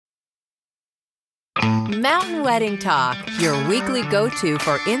Mountain Wedding Talk, your weekly go-to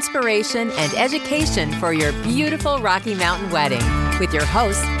for inspiration and education for your beautiful Rocky Mountain wedding, with your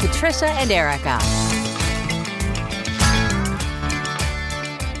hosts, Patricia and Erica.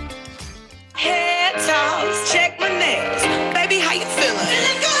 Head toss, check my nails. Baby, how you feeling?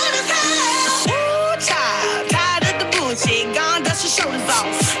 Feeling good as hell. Ooh, child, tired of the bullshit. Gone, dust your shoulders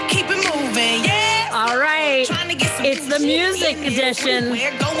off. Keep it moving, yeah. All right. It's the music edition.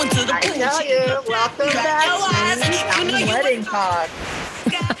 We're going to the pool. I tell you, welcome back to Mountain Wedding Talk.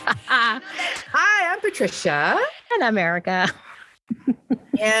 Hi, I'm Patricia. And I'm Erica.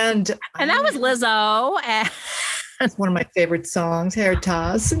 And that was Lizzo. That's one of my favorite songs, Hair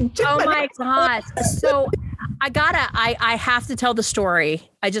Toss. Oh my God. So I have to tell the story.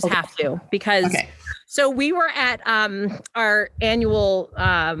 I just have to, because So we were at our annual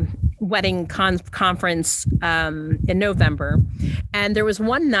wedding conference in November. And there was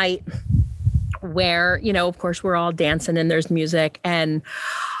one night where, you know, of course, we're all dancing and there's music. And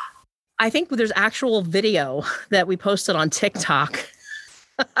I think there's actual video that we posted on TikTok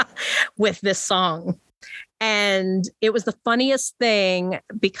with this song. And it was the funniest thing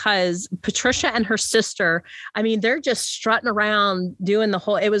because Patricia and her sister, I mean, they're just strutting around doing the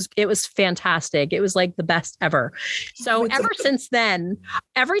whole, it was fantastic. It was like the best ever. So ever since then,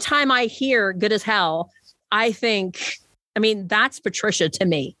 every time I hear Good as Hell, I think, I mean, that's Patricia to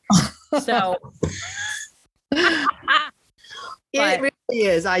me. So it really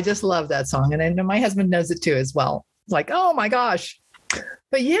is. I just love that song. And I know my husband knows it too as well. Like, oh my gosh.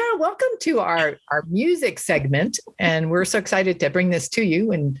 But yeah, welcome to our music segment. And we're so excited to bring this to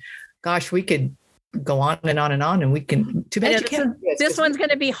you. And gosh, we could go on and on and on. And we can, too bad you can't. This one's going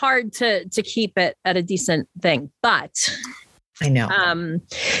to be hard to keep it at a decent thing. But I know.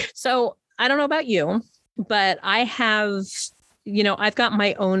 So I don't know about you, but I have, you know, I've got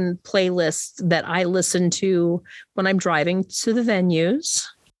my own playlist that I listen to when I'm driving to the venues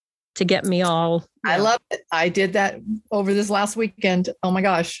to get me all. I love it. I did that over this last weekend. Oh my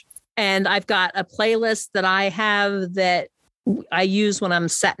gosh. And I've got a playlist that I have that I use when I'm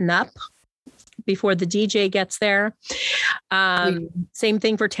setting up before the DJ gets there. Same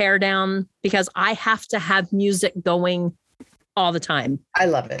thing for Teardown, because I have to have music going all the time. I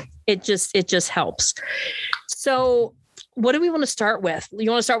love it. It just helps. So what do we want to start with? You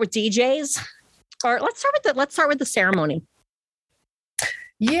want to start with DJs? Or let's start with the ceremony.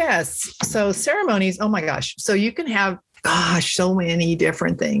 Yes. So ceremonies, oh my gosh. So you can have, so many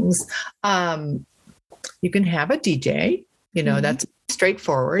different things. You can have a DJ, you know, that's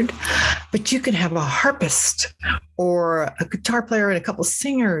straightforward, but you can have a harpist or a guitar player and a couple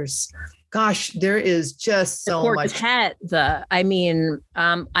singers. Gosh, there is just so much. I've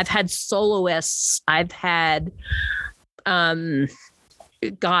had soloists. I've had, I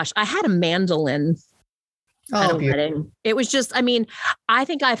had a mandolin. Wedding. It was just, I mean, I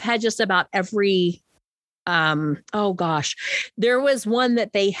think I've had just about every, there was one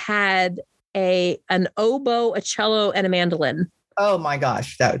that they had an oboe, a cello, and a mandolin. Oh my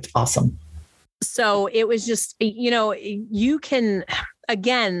gosh, that's awesome. So it was just, you know, you can,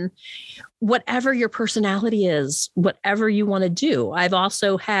 again, whatever your personality is, whatever you want to do. I've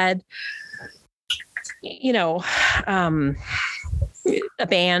also had, you know, a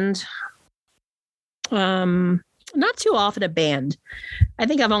band. Not too often a band. I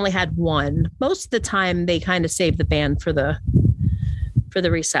think I've only had one. Most of the time they kind of save the band for the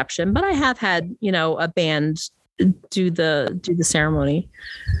reception, but I have had, you know, a band do the ceremony.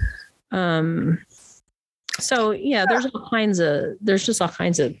 So yeah, there's just all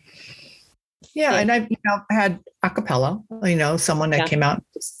kinds of. Yeah. And I've, had a cappella, someone that came out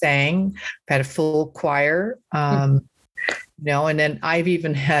and sang, had a full choir, and then I've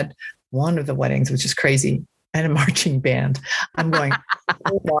even had one of the weddings, which is crazy, and a marching band. I'm going,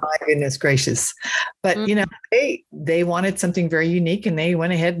 oh my goodness gracious. But, they wanted something very unique and they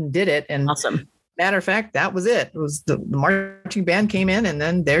went ahead and did it. And awesome. Matter of fact, that was it. It was the marching band came in and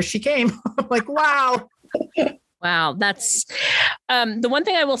then there she came. I'm like, wow. Wow. That's the one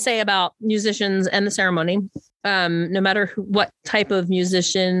thing I will say about musicians and the ceremony, no matter what type of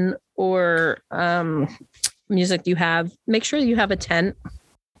musician or music you have, make sure you have a tent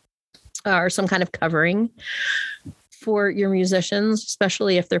or some kind of covering for your musicians,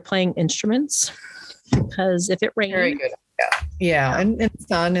 especially if they're playing instruments, because if it rains. Very good. Yeah. And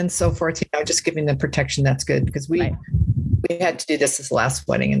sun and so forth, just giving them protection. That's good, because we had to do this last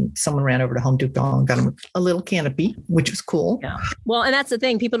wedding and someone ran over to Home Depot and got them a little canopy, which was cool. Yeah. Well, and that's the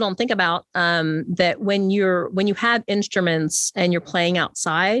thing people don't think about, that when you have instruments and you're playing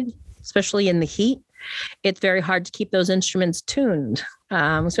outside, especially in the heat, it's very hard to keep those instruments tuned,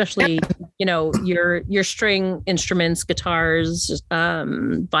 especially, your string instruments, guitars,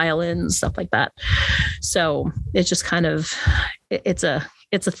 violins, stuff like that. So it's just kind of, it's a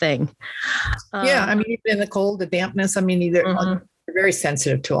thing. Yeah. I mean, even in the cold, the dampness, I mean, they're very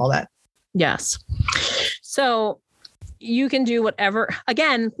sensitive to all that. Yes. So you can do whatever.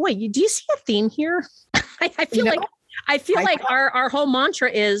 Again, wait, do you see a theme here? I feel like our whole mantra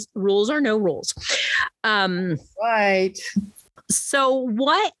is rules are no rules. Right. So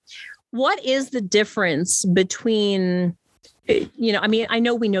what is the difference between, I mean, I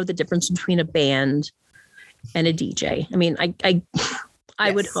know we know the difference between a band and a DJ. I mean,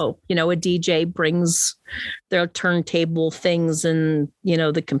 I would hope, a DJ brings their turntable things and,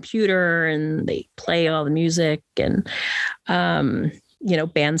 the computer, and they play all the music, and,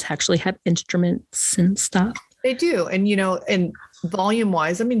 bands actually have instruments and stuff. They do. And, and volume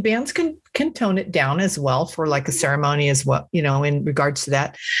wise, I mean, bands can tone it down as well for like a ceremony as well, in regards to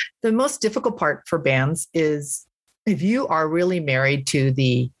that. The most difficult part for bands is if you are really married to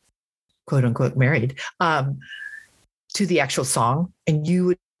the quote unquote married, to the actual song, and you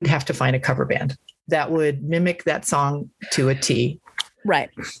would have to find a cover band that would mimic that song to a T. Right.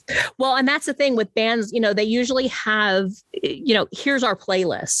 Well, and that's the thing with bands, they usually have, here's our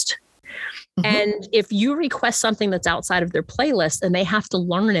playlist. Mm-hmm. And if you request something that's outside of their playlist and they have to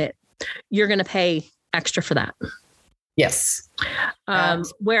learn it, you're going to pay extra for that. Yes.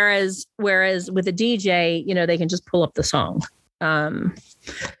 Whereas with a DJ, they can just pull up the song.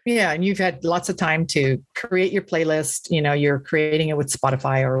 Yeah. And you've had lots of time to create your playlist. You're creating it with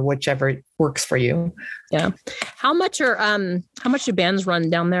Spotify or whichever works for you. Yeah. How much do bands run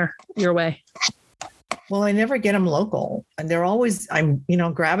down there your way? Well, I never get them local, and they're always, I'm,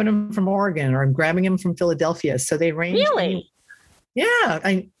 grabbing them from Oregon, or I'm grabbing them from Philadelphia. So they range. Really? Yeah.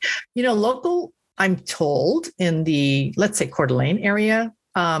 Local, I'm told in the, let's say Coeur d'Alene area,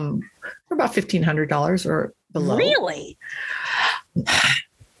 for about $1,500 or below. Really?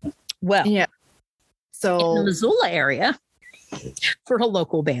 Well, yeah. So in the Missoula area, for a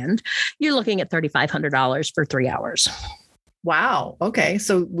local band, you're looking at $3,500 for 3 hours. Wow. Okay.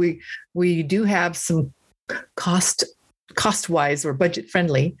 So we do have some cost wise or budget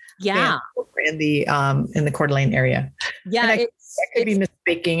friendly. Yeah. In the Coeur d'Alene area. Yeah. I could be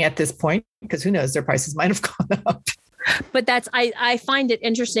misspeaking at this point, because who knows, their prices might have gone up. But I find it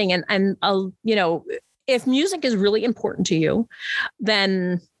interesting, and if music is really important to you,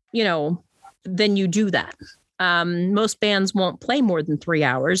 then you do that. Most bands won't play more than 3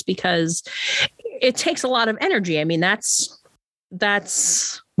 hours because it takes a lot of energy. I mean, that's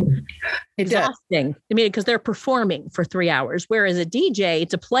exhausting. I mean, because they're performing for 3 hours, whereas a DJ,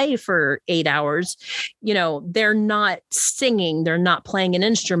 to play for 8 hours, they're not singing, they're not playing an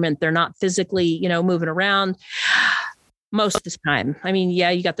instrument, they're not physically, moving around most of the time. I mean,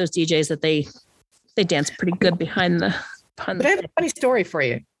 yeah, you got those DJs that they dance pretty good behind the. But I have a funny story for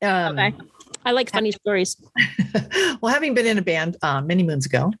you. Okay. I like funny stories. Well, having been in a band many moons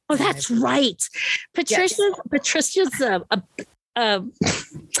ago. Oh, that's right. Patricia's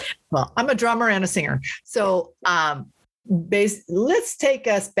well, I'm a drummer and a singer. So let's take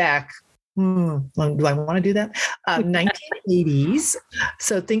us back. Do I want to do that? 1980s.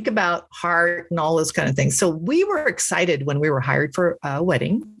 So think about Heart and all those kind of things. So we were excited when we were hired for a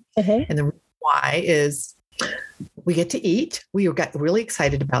wedding. Mm-hmm. And the reason why is we get to eat. We got really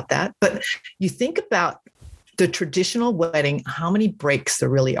excited about that. But you think about the traditional wedding, how many breaks there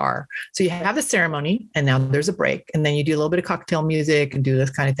really are. So you have the ceremony, and now there's a break, and then you do a little bit of cocktail music and do those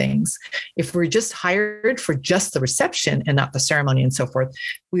kind of things. If we're just hired for just the reception and not the ceremony and so forth,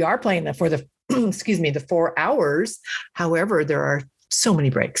 we are playing that for the, the 4 hours. However, there are so many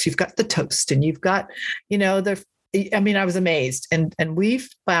breaks. You've got the toast, and you've got, I was amazed. And we've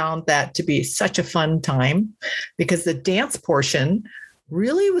found that to be such a fun time, because the dance portion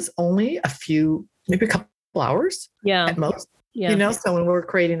really was only maybe a couple hours at most, so when we're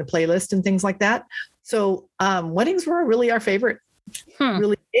creating the playlist and things like that. So weddings were really our favorite,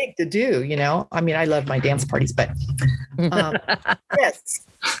 really big to do, I love my dance parties, but yes,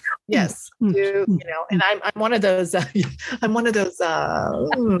 and I'm one of those,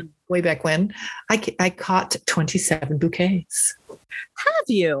 way back when I caught 27 bouquets. Have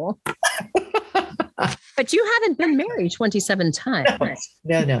you? But you haven't been married 27 times.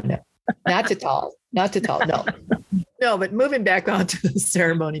 No. Not at all. No, but moving back onto the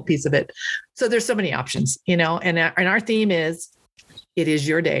ceremony piece of it. So there's so many options, and our theme is, it is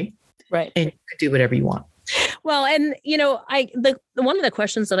your day. Right. And you can do whatever you want. Well, and, one of the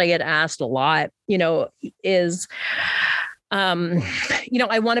questions that I get asked a lot, is,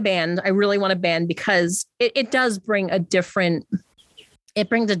 I want a band. I really want a band, because it does bring it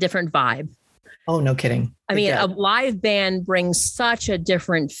brings a different vibe Oh, no kidding. I mean, a live band brings such a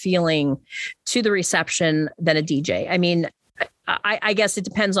different feeling to the reception than a DJ. I mean, I guess it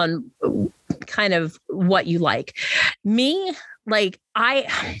depends on kind of what you like. Me, like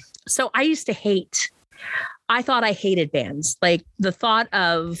I used to I thought I hated bands. Like the thought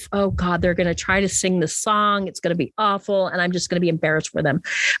of, oh God, they're going to try to sing the song. It's going to be awful. And I'm just going to be embarrassed for them.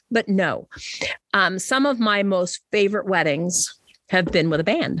 But no, some of my most favorite weddings have been with a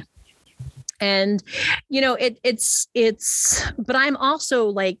band. And, you know, but I'm also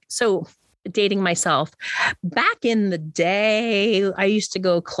like, so dating myself back in the day, I used to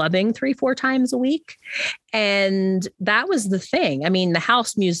go clubbing 3-4 times a week. And that was the thing. I mean, the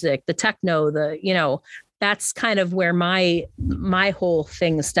house music, the techno, that's kind of where my whole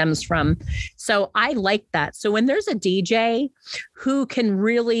thing stems from. So I like that. So when there's a DJ who can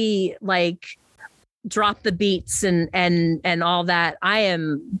really like drop the beats and all that, I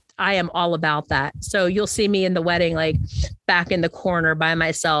am all about that. So you'll see me in the wedding, like back in the corner by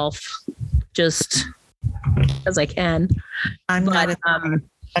myself, just as I can. I'm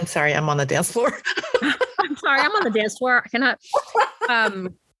sorry. I'm on the dance floor. I'm sorry. I'm on the dance floor. I cannot.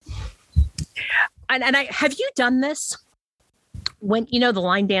 And have you done this when, you know, the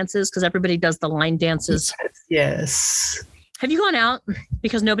line dances, because everybody does the line dances. Yes. Have you gone out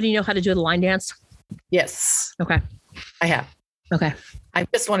because nobody knew how to do the line dance? Yes. Okay. I have. Okay. I'm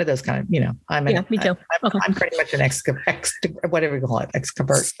just one of those kind of, you know, me too. I'm pretty much an whatever you call it,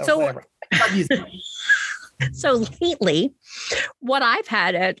 extrovert. So whatever. So lately, what I've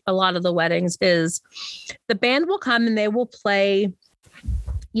had at a lot of the weddings is the band will come and they will play,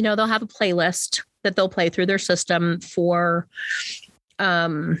 you know, they'll have a playlist that they'll play through their system for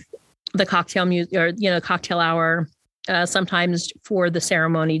the cocktail music or, you know, cocktail hour, sometimes for the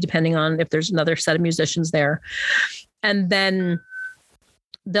ceremony, depending on if there's another set of musicians there. And then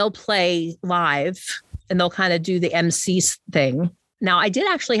they'll play live and they'll kind of do the MC thing. Now, I did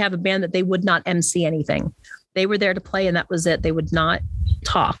actually have a band that they would not MC anything. They were there to play and that was it. They would not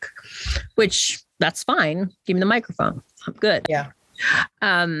talk, which that's fine. Give me the microphone. I'm good. Yeah.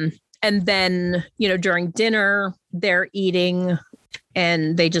 And then, you know, during dinner, they're eating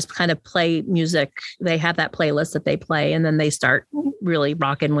and they just kind of play music. They have that playlist that they play and then they start really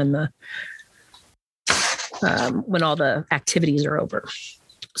rocking when all the activities are over.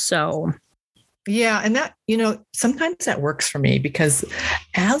 So. Yeah. And that, you know, sometimes that works for me because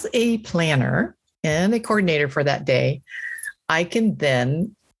as a planner and a coordinator for that day, I can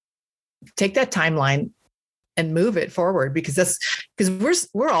then take that timeline and move it forward because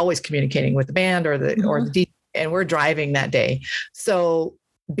we're always communicating with the band or the DJ and we're driving that day. So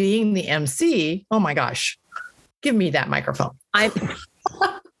being the MC, oh my gosh, give me that microphone. I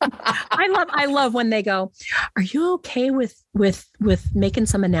love when they go, are you okay with making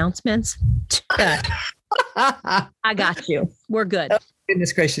some announcements? I got you. We're good. Oh,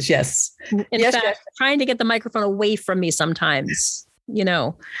 goodness gracious. Yes. In fact, trying to get the microphone away from me sometimes, you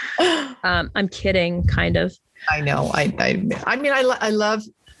know, I'm kidding kind of. I know. I mean,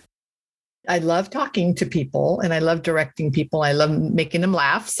 I love talking to people and I love directing people. I love making them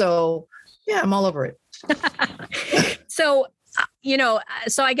laugh. So yeah, I'm all over it. So, you know,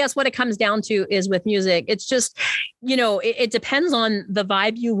 so I guess what it comes down to is with music, it's just, you know, it depends on the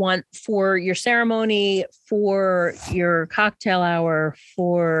vibe you want for your ceremony, for your cocktail hour,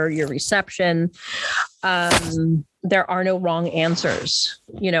 for your reception. There are no wrong answers.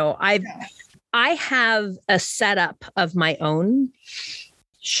 You know, I have a setup of my own,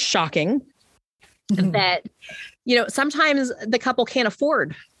 shocking, that, you know, sometimes the couple can't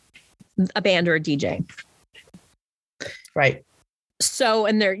afford a band or a DJ. Right. So,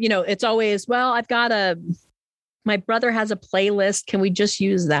 and they're, you know, it's always, well, my brother has a playlist. Can we just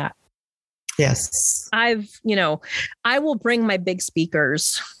use that? Yes. I will bring my big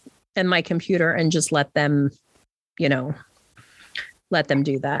speakers and my computer and just let them do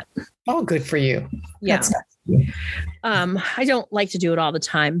that. Oh, good for you. Yeah. Nice. I don't like to do it all the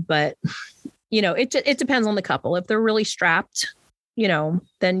time, but you know, it depends on the couple. If they're really strapped, you know,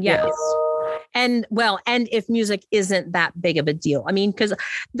 then yes. And if music isn't that big of a deal, I mean, because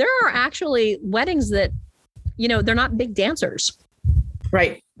there are actually weddings that, you know, they're not big dancers.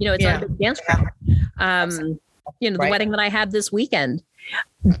 Right. You know, it's not a big dance crowd. You know, the wedding that I had this weekend,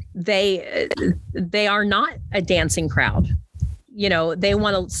 they are not a dancing crowd. You know, they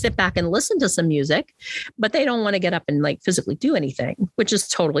want to sit back and listen to some music, but they don't want to get up and like physically do anything, which is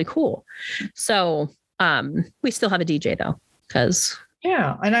totally cool. So we still have a DJ though, because.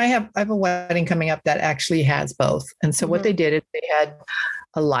 Yeah. And I have a wedding coming up that actually has both. And so what they did is they had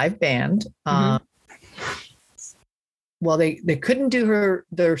a live band. well, they couldn't do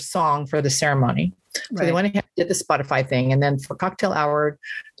their song for the ceremony. So they went ahead and did the Spotify thing. And then for cocktail hour,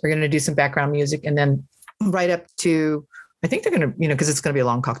 they're going to do some background music. And then right up to, I think they're going to, because it's going to be a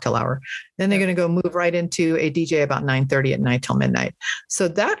long cocktail hour. Then they're going to go move right into a DJ about 9:30 at night till midnight. So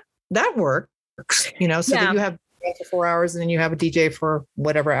that works, so that you have for 4 hours and then you have a DJ for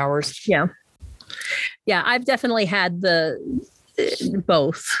whatever hours. Yeah. Yeah. I've definitely had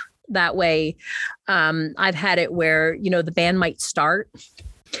both that way. I've had it where, the band might start,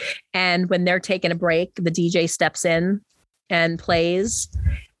 and when they're taking a break, the DJ steps in and plays.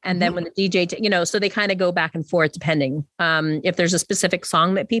 And then when the DJ, so they kind of go back and forth depending. If there's a specific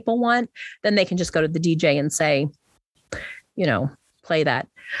song that people want, then they can just go to the DJ and say, play that.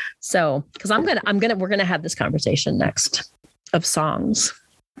 So, because we're going to have this conversation next of songs.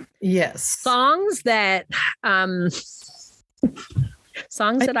 Yes. Songs that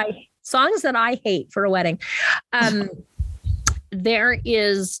I hate for a wedding. There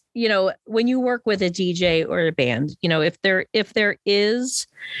is, when you work with a DJ or a band, if there is,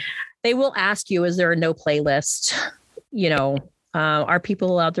 they will ask you, is there a no playlist? Are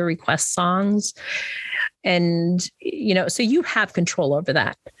people allowed to request songs? And, so you have control over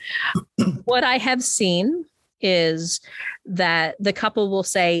that. What I have seen is that the couple will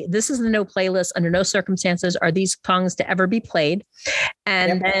say, this is the no playlist. Under no circumstances are these songs to ever be played.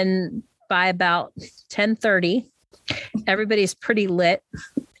 And then by about 10:30, everybody's pretty lit,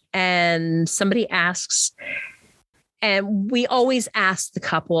 and somebody asks, and we always ask the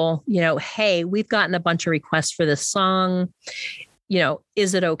couple, hey, we've gotten a bunch of requests for this song.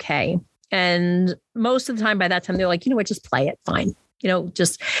 Is it okay? And most of the time, by that time, they're like, what, just play it. Fine.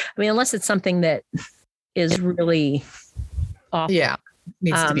 Unless it's something that is really awful. Yeah.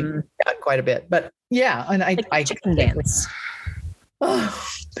 Needs to be quite a bit, but yeah. And I chicken dance. Oh,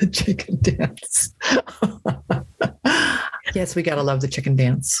 the chicken dance. Yes, we got to love the chicken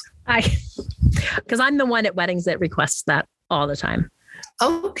dance. Because I'm the one at weddings that requests that all the time.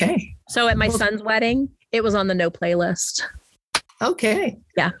 Okay. So at my son's wedding, it was on the no playlist. Okay.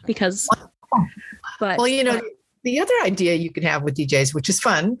 Yeah, because. But well, the other idea you can have with DJs, which is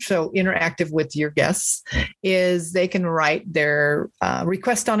fun, so interactive with your guests, is they can write their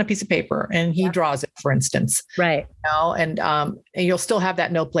request on a piece of paper, and he draws it, for instance. Right. And you'll still have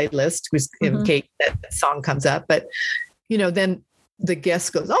that no playlist in case that song comes up, but then the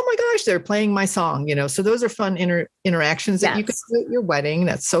guest goes, oh my gosh, they're playing my song. So those are fun interactions that you can do at your wedding.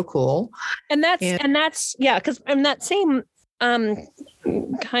 That's so cool. And that's because I'm that same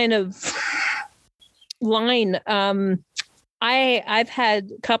kind of line. I've had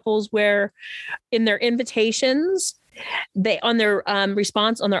couples where in their invitations, they on their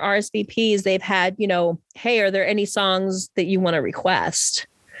response on their RSVPs, they've had, hey, are there any songs that you want to request?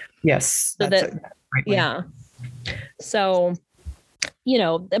 Yes. So yeah. So,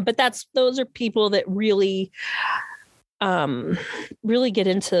 but those are people that really, really get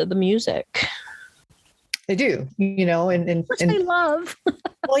into the music. They do, and they love.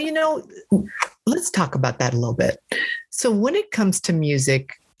 Well, let's talk about that a little bit. So when it comes to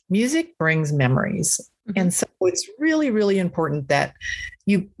music brings memories. Mm-hmm. And so it's really, really important that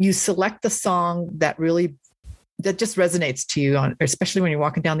you select the song that just resonates to you, especially when you're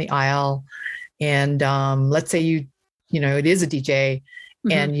walking down the aisle. And let's say it is a DJ,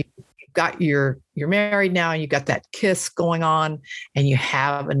 and you're married now, and you got that kiss going on, and you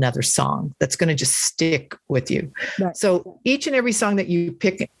have another song that's going to just stick with you. Right. So each and every song that you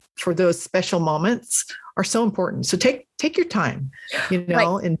pick for those special moments are so important. So take your time,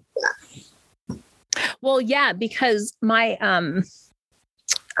 right. And well, yeah, because my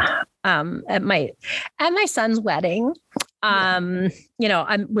at my son's wedding,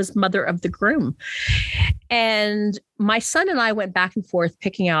 I was mother of the groom, and my son and I went back and forth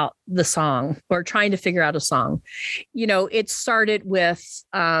picking out the song or trying to figure out a song. It started with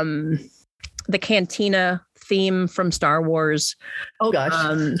the Cantina theme from Star Wars. Oh gosh. I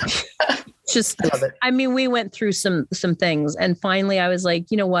love it. We went through some things, and finally I was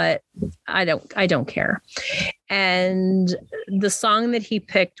like, you know what? I don't care. And the song that he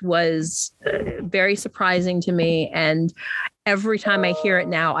picked was very surprising to me. And every time I hear it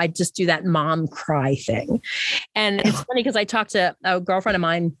now, I just do that mom cry thing. And it's funny because I talked to a girlfriend of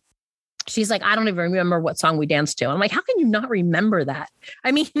mine. She's like, I don't even remember what song we danced to. I'm like, how can you not remember that?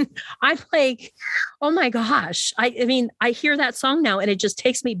 I'm like, oh my gosh. I hear that song now, and it just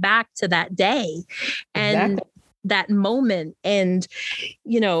takes me back to that day and that moment. And,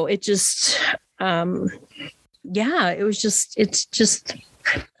 it just, it's just.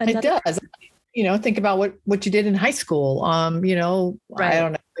 It does. Think about what you did in high school. Right. I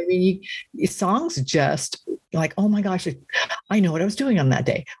don't know. Songs just like, oh my gosh, I know what I was doing on that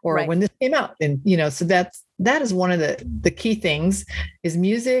day, or when this came out. And, so that is one of the key things is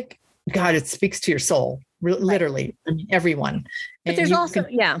music. God, it speaks to your soul, literally. I mean, everyone. But there's also,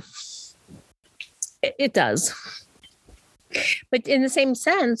 it does. But in the same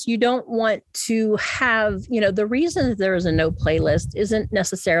sense, you don't want to have, the reason that there is a no playlist isn't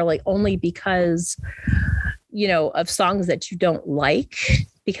necessarily only because, of songs that you don't like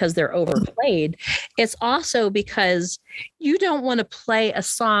because they're overplayed. It's also because you don't want to play a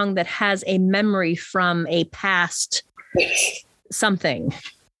song that has a memory from a past something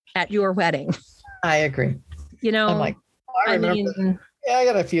at your wedding. I agree. I'm like, I remember. I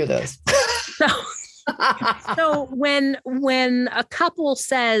got a few of those. So when a couple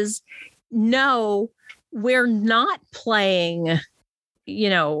says, no, we're not playing, I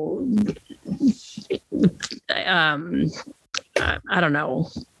don't know.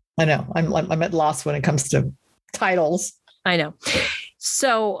 I know. I'm at loss when it comes to titles. I know.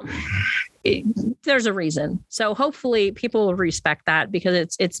 So there's a reason. So hopefully people will respect that,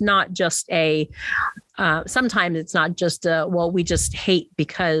 because it's not just sometimes it's not just we just hate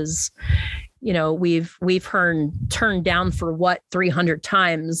because, we've heard turned down for 300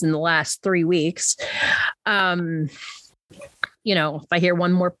 times in the last 3 weeks. If I hear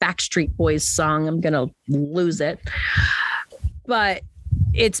one more Backstreet Boys song, I'm going to lose it. But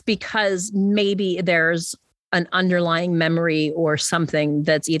it's because maybe there's an underlying memory or something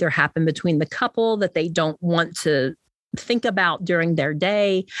that's either happened between the couple that they don't want to think about during their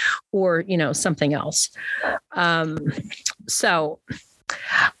day, or, something else. So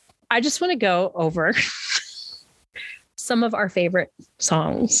I just want to go over some of our favorite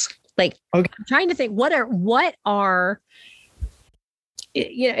songs. Like, I'm trying to think what are,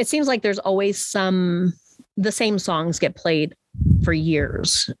 it seems like there's always the same songs get played for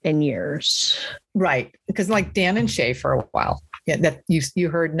years and years. Right. Because like Dan and Shay for a while. Yeah, that you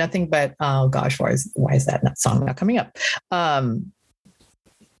heard nothing but, oh gosh, why is that song not coming up?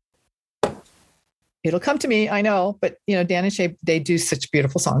 It'll come to me, I know, but Dan and Shay, they do such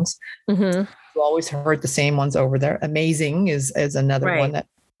beautiful songs. Mm-hmm. You always heard the same ones over there. Amazing is another one that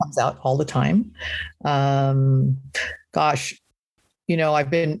comes out all the time. Gosh, I've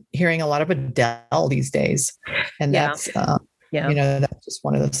been hearing a lot of Adele these days, and that's that's just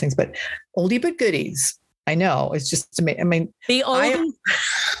one of those things. But oldie but goodies, I know it's just amazing. I mean, the oldie.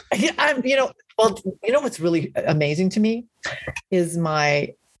 What's really amazing to me is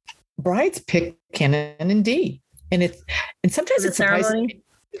my brides pick Canon and D, and sometimes it's surprising.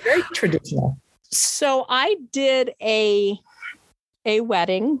 It's very traditional. So I did a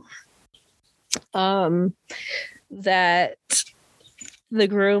wedding that the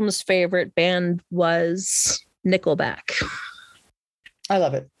groom's favorite band was Nickelback. I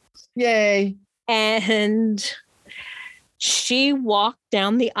love it. Yay. And she walked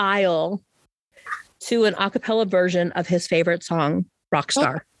down the aisle to an a cappella version of his favorite song,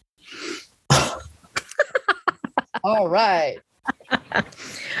 Rockstar. Oh. All right.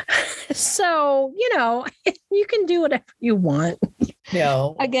 So, you can do whatever you want.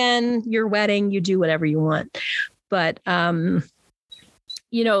 No. Again, your wedding, you do whatever you want. But, the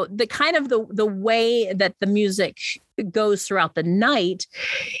kind of the way that the music goes throughout the night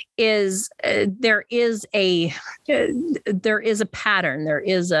is there is a pattern. There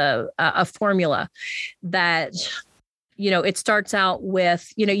is a formula that, it starts out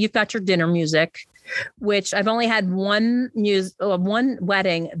with, you've got your dinner music, which I've only had one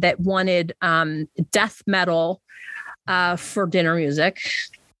wedding that wanted death metal for dinner music.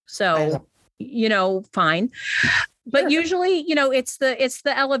 So, fine. But usually, it's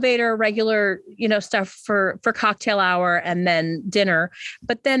the elevator regular, stuff for cocktail hour and then dinner.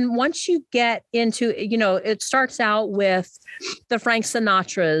 But then once you get into, it starts out with the Frank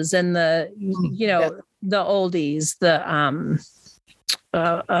Sinatras and the oldies,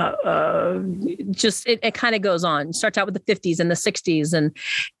 just it kind of goes on. It starts out with the 50s and the 60s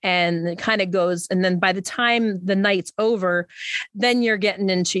and it kind of goes. And then by the time the night's over, then you're getting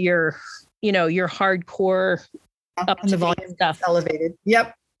into your hardcore up and the volume stuff elevated.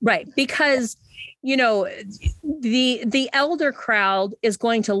 Yep. Right. Because, the elder crowd is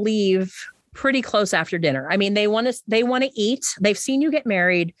going to leave pretty close after dinner. I mean, they want to eat. They've seen you get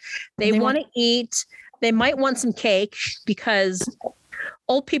married. They want to eat. They might want some cake because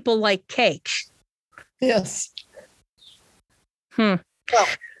old people like cake. Yes. Well,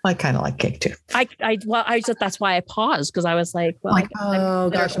 I kind of like cake too. That's why I paused, because I was like, well, my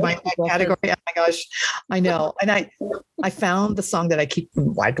category. Oh my gosh, I know. And I found the song that I keep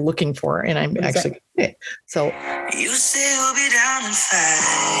looking for, and I'm actually so. You say we'll be down in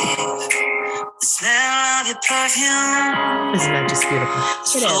 5, Smell of your perfume. Isn't that just beautiful?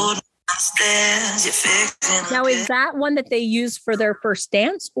 It is. Now, is that one that they use for their first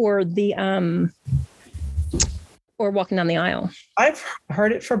dance or the or walking down the aisle? I've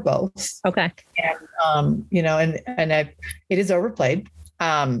heard it for both. Okay. And it is overplayed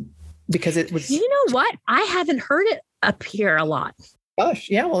because it was. You know what? I haven't heard it up here a lot.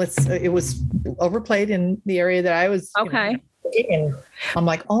 Gosh, yeah. Well, it was overplayed in the area that I was. Okay. And I'm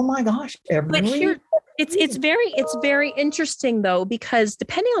like, oh my gosh! But here, it's very interesting though, because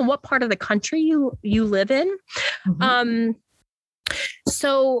depending on what part of the country you live in,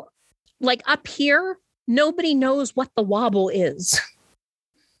 so like up here, nobody knows what the wobble is.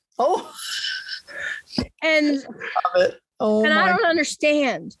 Oh, and love it. Oh, and I don't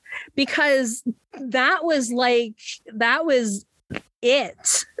understand, because that was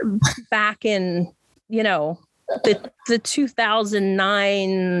it back in, the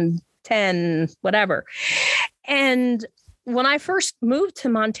 2009, 10, whatever. And when I first moved to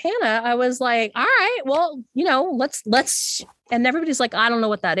Montana, I was like, all right, well, let's, and everybody's like, I don't know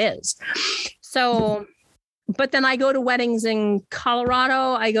what that is. So, but then I go to weddings in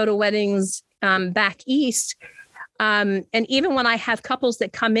Colorado, I go to weddings back east. And even when I have couples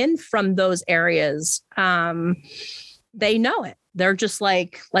that come in from those areas, they know it. They're just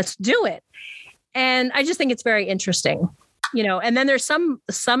like, let's do it. And I just think it's very interesting, and then there's some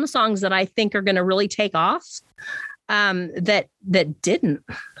songs that I think are going to really take off that didn't,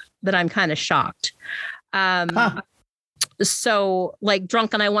 that I'm kind of shocked. So like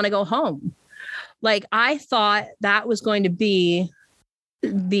Drunk and I Want to Go Home. Like I thought that was going to be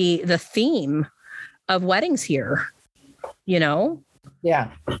the theme of weddings here, Yeah.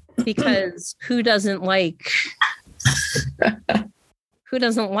 Because who doesn't like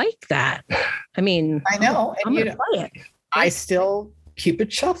that? I mean, I know. And I'm gonna play it. I still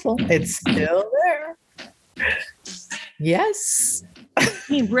Cupid Shuffle. It's still there. Yes.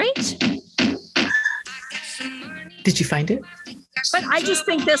 Right? Did you find it? But I just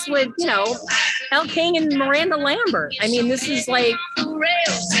think this would, Elle King and Miranda Lambert. I mean, this is like,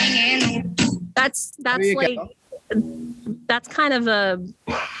 that's like, that's kind of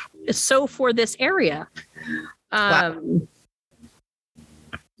so for this area. Wow.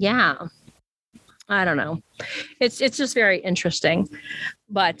 Yeah, I don't know. It's just very interesting,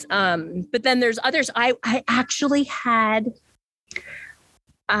 but then there's others. I actually had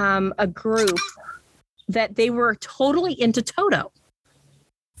a group that they were totally into Toto.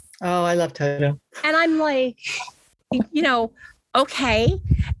 Oh, I love Toto. And I'm like, okay.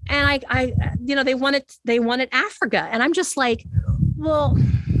 And I they wanted Africa, and I'm just like, well,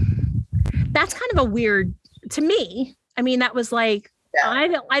 that's kind of a weird to me. I mean, that was like.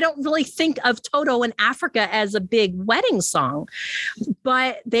 Yeah. I don't really think of Toto in Africa as a big wedding song,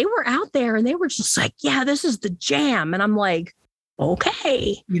 but they were out there and they were just like, yeah, this is the jam. And I'm like,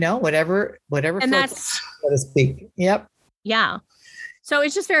 okay. Whatever. And that's, so to speak. Yep. Yeah. So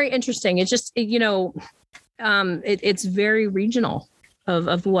it's just very interesting. It's just, it's very regional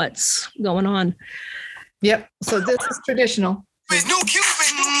of what's going on. Yep. So this is traditional. With no Cupid.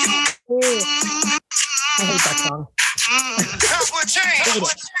 I hate that song.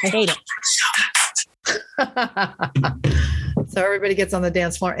 I hate it. So everybody gets on the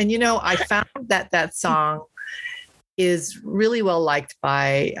dance floor. And, I found that song is really well liked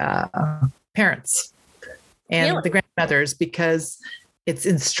by parents and the grandmothers because it's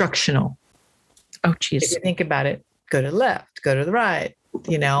instructional. Oh, geez. If you think about it, go to the left, go to the right,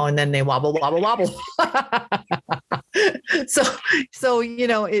 and then they wobble, wobble, wobble. So,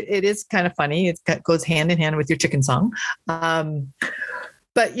 it is kind of funny. It goes hand in hand with your chicken song.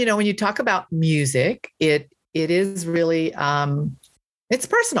 But, when you talk about music, it is really, it's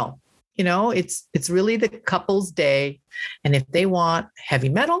personal, it's really the couple's day. And if they want heavy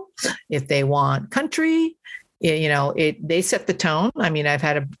metal, if they want country, they set the tone. I mean, I've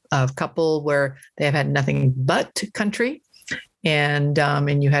had a couple where they have had nothing but country and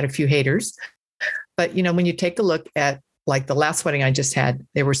you had a few haters. But, when you take a look at like the last wedding I just had,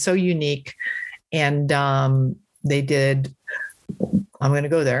 they were so unique. And they did, I'm going to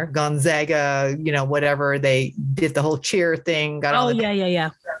go there, Gonzaga, whatever. They did the whole cheer thing. Got on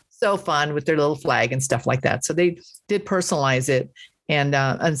yeah. So fun with their little flag and stuff like that. So they did personalize it.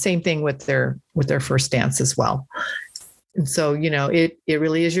 And same thing with their first dance as well. And so, it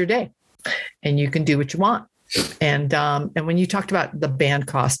really is your day and you can do what you want. And when you talked about the band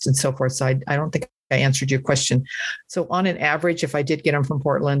costs and so forth, so I don't think I answered your question. So on an average, if I did get them from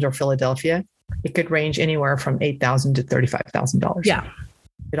Portland or Philadelphia, it could range anywhere from $8,000 to $35,000. Yeah.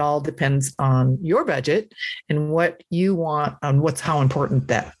 It all depends on your budget and what you want, on how important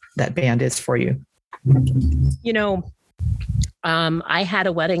that that band is for you. You know, I had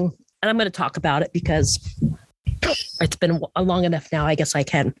a wedding, and I'm going to talk about it because it's been long enough now. I guess I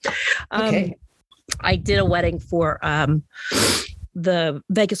can. Okay. I did a wedding for the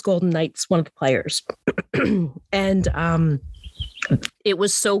Vegas Golden Knights, one of the players. And it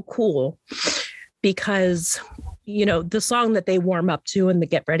was so cool because, you know, the song that they warm up to and they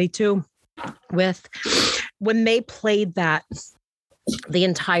get ready to with, when they played that, the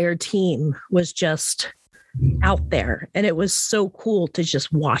entire team was just out there, and it was so cool to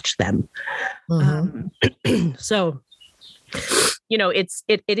just watch them. So, you know, it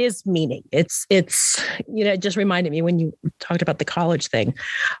is meaning. It's, you know, it just reminded me when you talked about the college thing.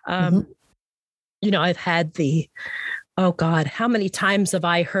 You know, I've had oh God, how many times have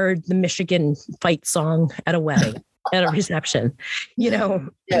I heard the Michigan fight song at a wedding, at a reception, you know?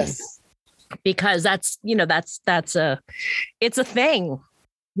 Yes. Because that's, you know, it's a thing.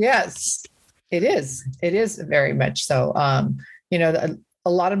 Yes, it is. It is very much so. You know, a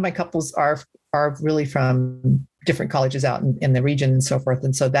lot of my couples are really from different colleges out in the region and so forth.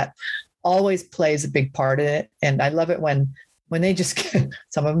 And so that always plays a big part in it. And I love it when they just,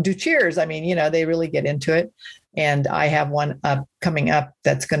 some of them do cheers. I mean, you know, they really get into it. And I have one coming up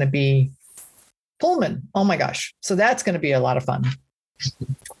that's going to be Pullman. Oh my gosh. So that's going to be a lot of fun.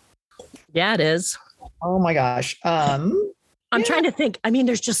 Yeah, it is. Oh my gosh. I'm trying to think. I mean,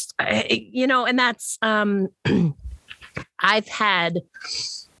 there's just, you know, and that's, I've got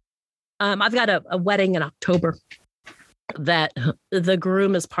a wedding in October that the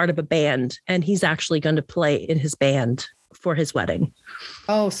groom is part of a band, and he's actually going to play in his band for his wedding.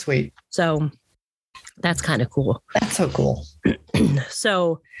 Oh, sweet. So that's kind of cool. That's so cool.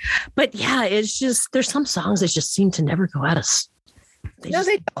 So, but yeah, it's just, there's some songs that just seem to never go out of. They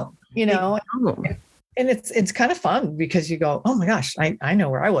don't, you know, and it's kind of fun because you go, oh my gosh, I know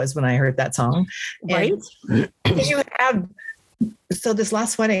where I was when I heard that song. Right. So this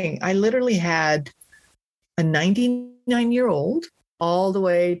last wedding, I literally had a 99-year-old all the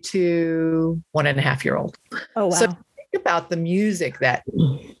way to 1.5-year-old. Oh, wow. So think about the music that,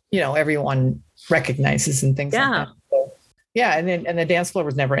 you know, everyone recognizes and things like that. So, yeah. And the dance floor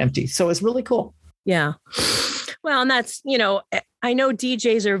was never empty. So it was really cool. Yeah. Well, and that's, you know, I know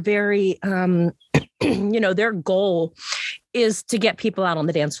DJs are very, you know, their goal is to get people out on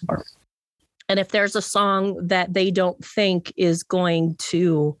the dance floor. And if there's a song that they don't think is going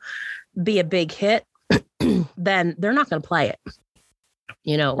to be a big hit, then they're not going to play it.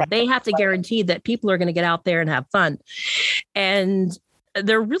 You know, they have to guarantee that people are going to get out there and have fun. And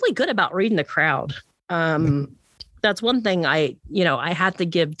they're really good about reading the crowd. That's one thing I had to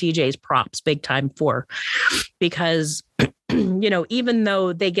give DJs props big time for, because, you know, even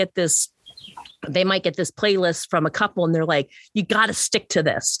though they might get this playlist from a couple and they're like, you got to stick to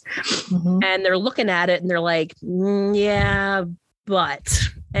this. And they're looking at it and they're like, yeah, but,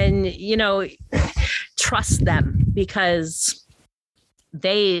 and, you know, trust them, because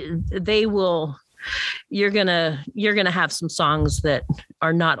they will, you're going to have some songs that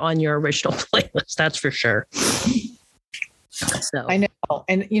are not on your original playlist. That's for sure. So I know.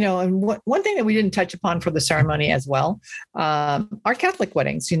 And, you know, and one thing that we didn't touch upon for the ceremony as well, our Catholic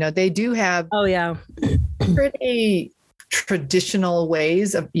weddings, you know, they do have pretty traditional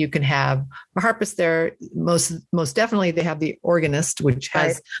ways of, you can have a harpist there. Most definitely they have the organist, which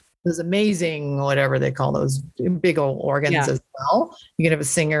has those amazing, whatever they call those big old organs as well. You can have a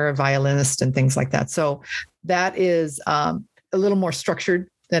singer, a violinist, and things like that. So that is a little more structured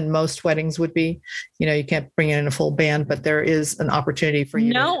than most weddings would be. You know, you can't bring in a full band, but there is an opportunity for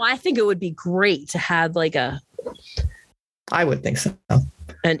you. No, I think it would be great to have like I would think so.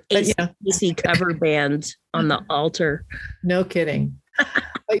 An AC cover band on the altar. No kidding.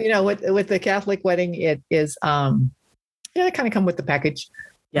 But, you know, with the Catholic wedding, it is, they kind of come with the package.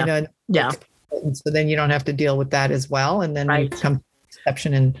 Yeah. You know, and so then you don't have to deal with that as well. And then you come to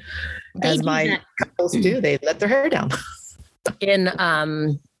reception, and as my couples do, they let their hair down. In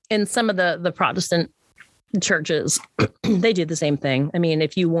some of the Protestant churches, they do the same thing. I mean,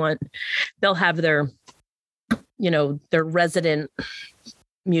 if you want, they'll have their resident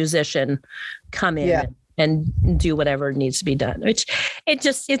musician come in and do whatever needs to be done, which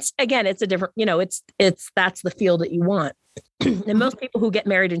it's a different, you know, that's the feel that you want. And most people who get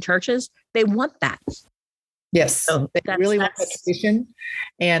married in churches, they want that. Yes. So they really want that tradition.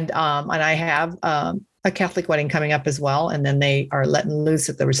 And I have, a Catholic wedding coming up as well. And then they are letting loose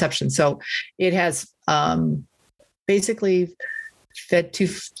at the reception. So it has basically fed two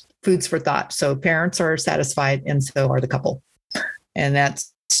foods for thought. So parents are satisfied, and so are the couple. And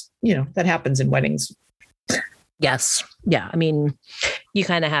that's, you know, that happens in weddings. Yes. Yeah. I mean, you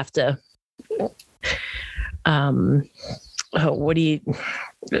kind of have to, what do you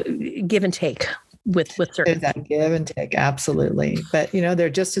give and take with certain that give and take, absolutely. But they're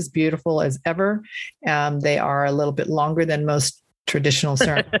just as beautiful as ever. They are a little bit longer than most traditional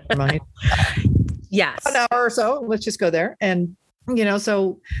ceremonies. Yes, an hour or so. Let's just go there, and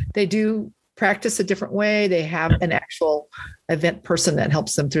so they do practice a different way. They have an actual event person that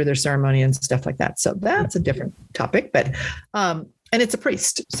helps them through their ceremony and stuff like that. So that's a different topic, but and it's a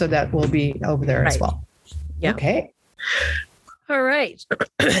priest, so that will be over there as well. Yeah. Okay. All right.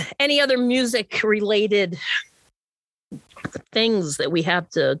 Any other music related things that we have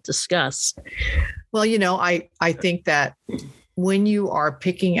to discuss? Well, I think that when you are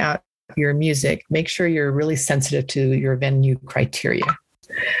picking out your music, make sure you're really sensitive to your venue criteria.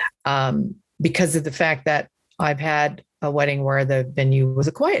 Because of the fact that I've had a wedding where the venue was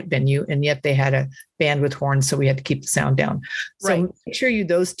a quiet venue and yet they had a band with horns, so we had to keep the sound down. So make sure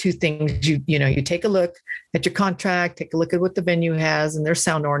those two things, you take a look at your contract, take a look at what the venue has and their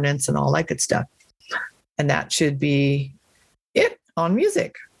sound ordinance and all that good stuff. And that should be it on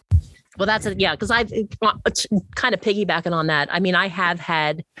music. Well, that's it. Yeah. Cause I've kind of piggybacking on that. I mean, I have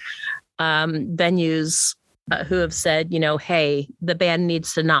had venues who have said, hey, the band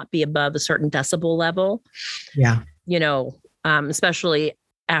needs to not be above a certain decibel level. Yeah. Especially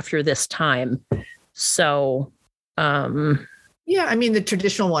after this time. So, yeah, I mean, the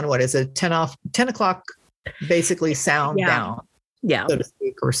traditional one, what is it? 10 o'clock, basically sound down, so to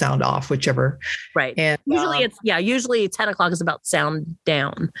speak, or sound off, whichever. Right. And usually 10 o'clock is about sound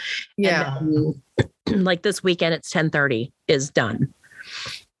down. Yeah. And then, like this weekend, it's 10:30 is done.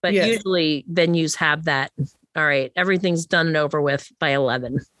 But usually venues have that. All right, everything's done and over with by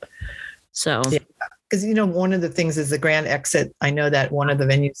 11. So, because one of the things is the grand exit. I know that one of the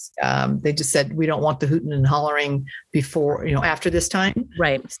venues, they just said we don't want the hooting and hollering before, after this time.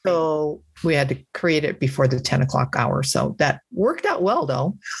 Right. So we had to create it before the 10 o'clock hour. So that worked out well,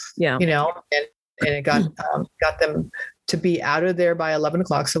 though. Yeah. And it got them to be out of there by 11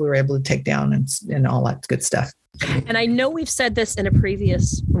 o'clock. So we were able to take down and all that good stuff. And I know we've said this in a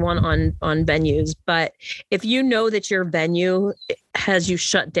previous one on venues, but if you know that your venue has you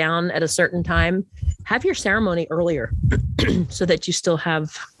shut down at a certain time, have your ceremony earlier so that you still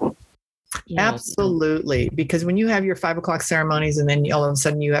have. Absolutely. Because when you have your 5 o'clock ceremonies and then all of a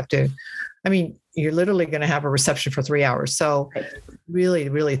sudden you have to, you're literally going to have a reception for 3 hours. So really,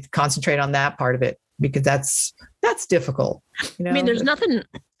 really concentrate on that part of it, because that's difficult. There's nothing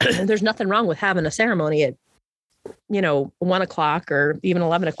wrong with having a ceremony at 1 o'clock or even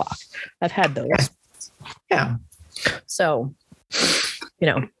 11 o'clock. I've had those. Yeah. So,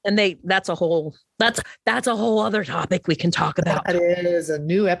 and that's a whole other topic we can talk about. That is a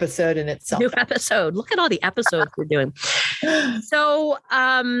new episode in itself. New episode. Look at all the episodes we're doing. So,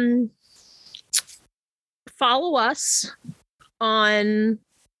 follow us on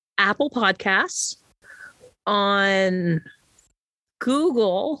Apple Podcasts, on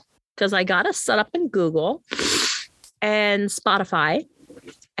Google, because I got us set up in Google, and Spotify.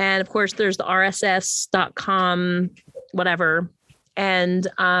 And of course, there's the RSS.com, whatever. And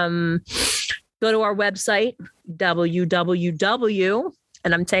go to our website, www.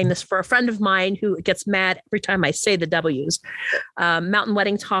 And I'm saying this for a friend of mine who gets mad every time I say the W's,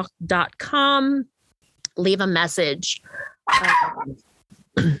 mountainweddingtalk.com. Leave a message.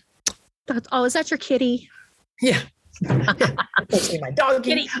 Is that your kitty? Yeah. My dog.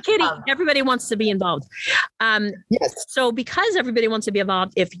 Kitty. Everybody wants to be involved. Yes. So because everybody wants to be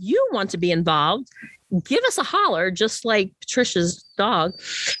involved, if you want to be involved, give us a holler, just like Patricia's dog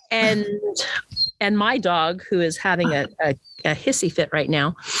and my dog, who is having a hissy fit right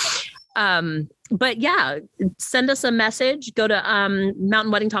now. But yeah, send us a message. Go to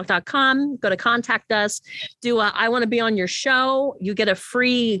mountainweddingtalk.com. Go to contact us. Do I want to be on your show. You get a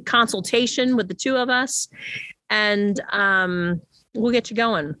free consultation with the two of us. And we'll get you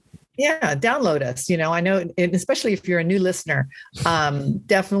going. Yeah, download us. I know, and especially if you're a new listener,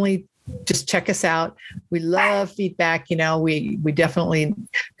 definitely just check us out. We love feedback. We definitely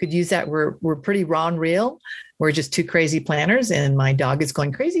could use that. We're pretty raw and real. We're just two crazy planners, and my dog is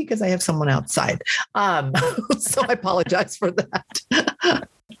going crazy because I have someone outside. So I apologize for that.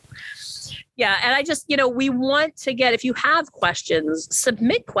 Yeah. And I just, we want to get, if you have questions,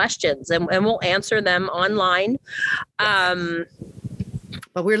 submit questions and we'll answer them online. But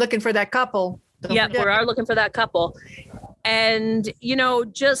we're looking for that couple. We are looking for that couple. And, I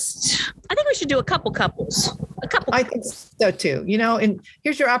think we should do a couple couples. I think so too. And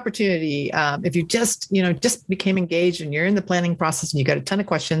here's your opportunity. If you just became engaged and you're in the planning process and you got a ton of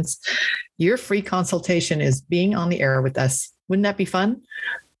questions, your free consultation is being on the air with us Wouldn't that be fun?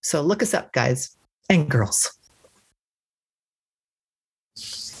 So look us up, guys and girls.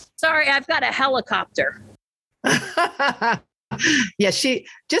 Sorry, I've got a helicopter. Yeah,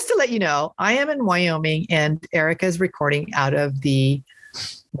 just to let you know, I am in Wyoming and Erica is recording out of the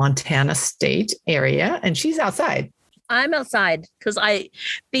Montana state area and she's outside. I'm outside because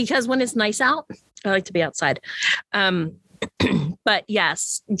when it's nice out, I like to be outside. But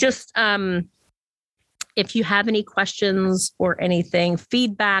yes, just if you have any questions or anything,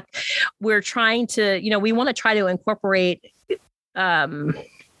 feedback, we're trying to, we want to try to incorporate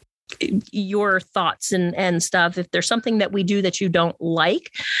your thoughts and stuff. If there's something that we do that you don't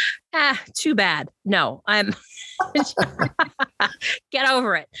like, too bad. No, I'm get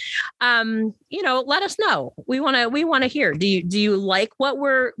over it. Let us know. We want to hear. Do you like what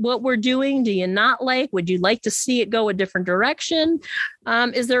we're doing? Do you not like? Would you like to see it go a different direction?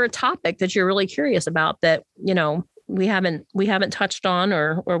 Is there a topic that you're really curious about that, we haven't touched on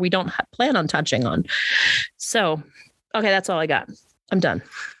or we don't plan on touching on? So, okay, that's all I got. I'm done.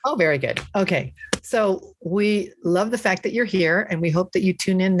 Oh, very good. Okay. So we love the fact that you're here and we hope that you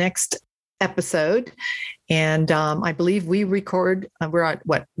tune in next episode. And I believe we record, we're at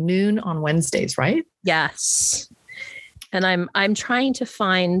noon on Wednesdays, right? Yes. And I'm trying to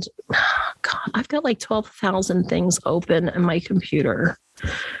find, God, I've got like 12,000 things open in my computer.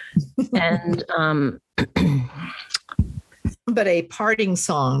 And, but a parting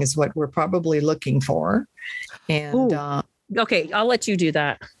song is what we're probably looking for. And, okay, I'll let you do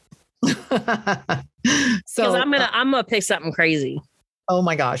that. So I'm gonna pick something crazy. Oh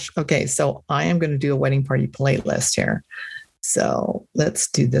my gosh. Okay, so I am going to do a wedding party playlist here. So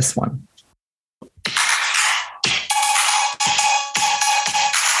let's do this one.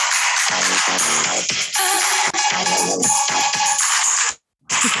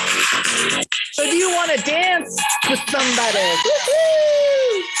 So do you want to dance with somebody?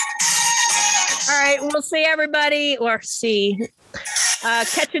 Woo-hoo! All right, we'll see everybody, catch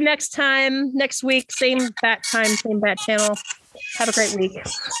you next week, same bat time, same bat channel. Have a great week.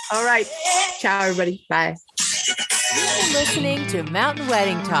 All right. Ciao, everybody. Bye. You've been listening to Mountain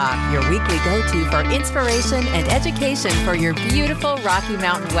Wedding Talk, your weekly go-to for inspiration and education for your beautiful Rocky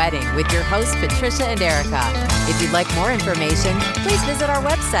Mountain wedding with your hosts, Patricia and Erica. If you'd like more information, please visit our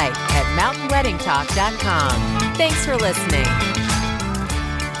website at mountainweddingtalk.com. Thanks for listening.